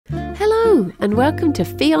Hello and welcome to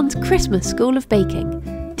Fion's Christmas School of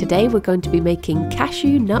Baking. Today we're going to be making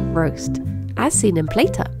cashew nut roast, as seen in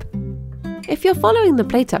PlateUp. If you're following the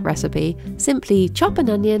PlateUp recipe, simply chop an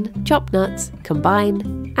onion, chop nuts,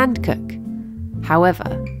 combine and cook.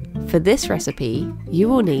 However, for this recipe you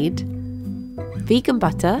will need vegan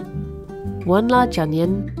butter, 1 large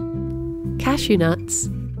onion, cashew nuts,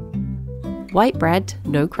 white bread,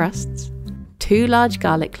 no crusts, 2 large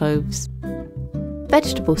garlic cloves,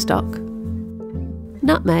 vegetable stock,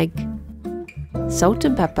 nutmeg, salt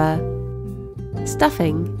and pepper,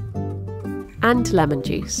 stuffing, and lemon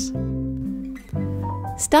juice.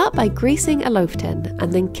 Start by greasing a loaf tin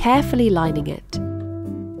and then carefully lining it,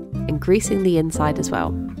 and greasing the inside as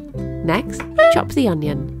well. Next, chop the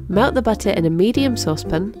onion, melt the butter in a medium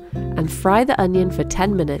saucepan, and fry the onion for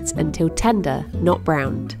 10 minutes until tender, not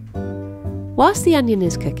browned. Whilst the onion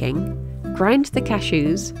is cooking, grind the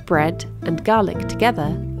cashews, bread and garlic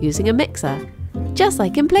together using a mixer, just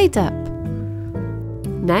like in PlateUp.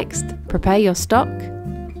 Next, prepare your stock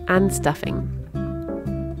and stuffing.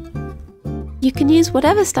 You can use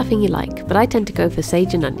whatever stuffing you like, but I tend to go for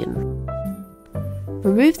sage and onion.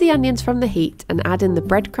 Remove the onions from the heat and add in the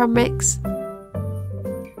breadcrumb mix,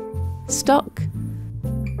 stock,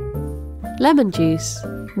 lemon juice,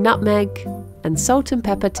 nutmeg and salt and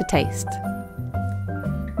pepper to taste.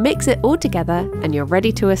 Mix it all together and you're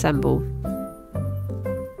ready to assemble.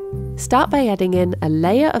 Start by adding in a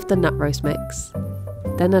layer of the nut roast mix,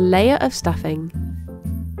 then a layer of stuffing,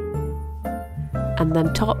 and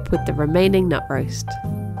then top with the remaining nut roast.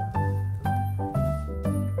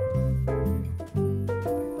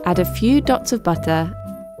 Add a few dots of butter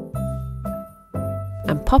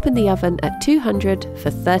and pop in the oven at 200 for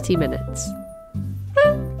 30 minutes.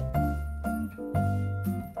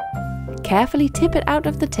 Carefully tip it out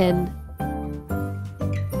of the tin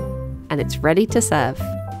and it's ready to serve.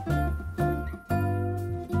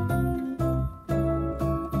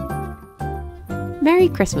 Merry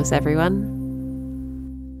Christmas, everyone!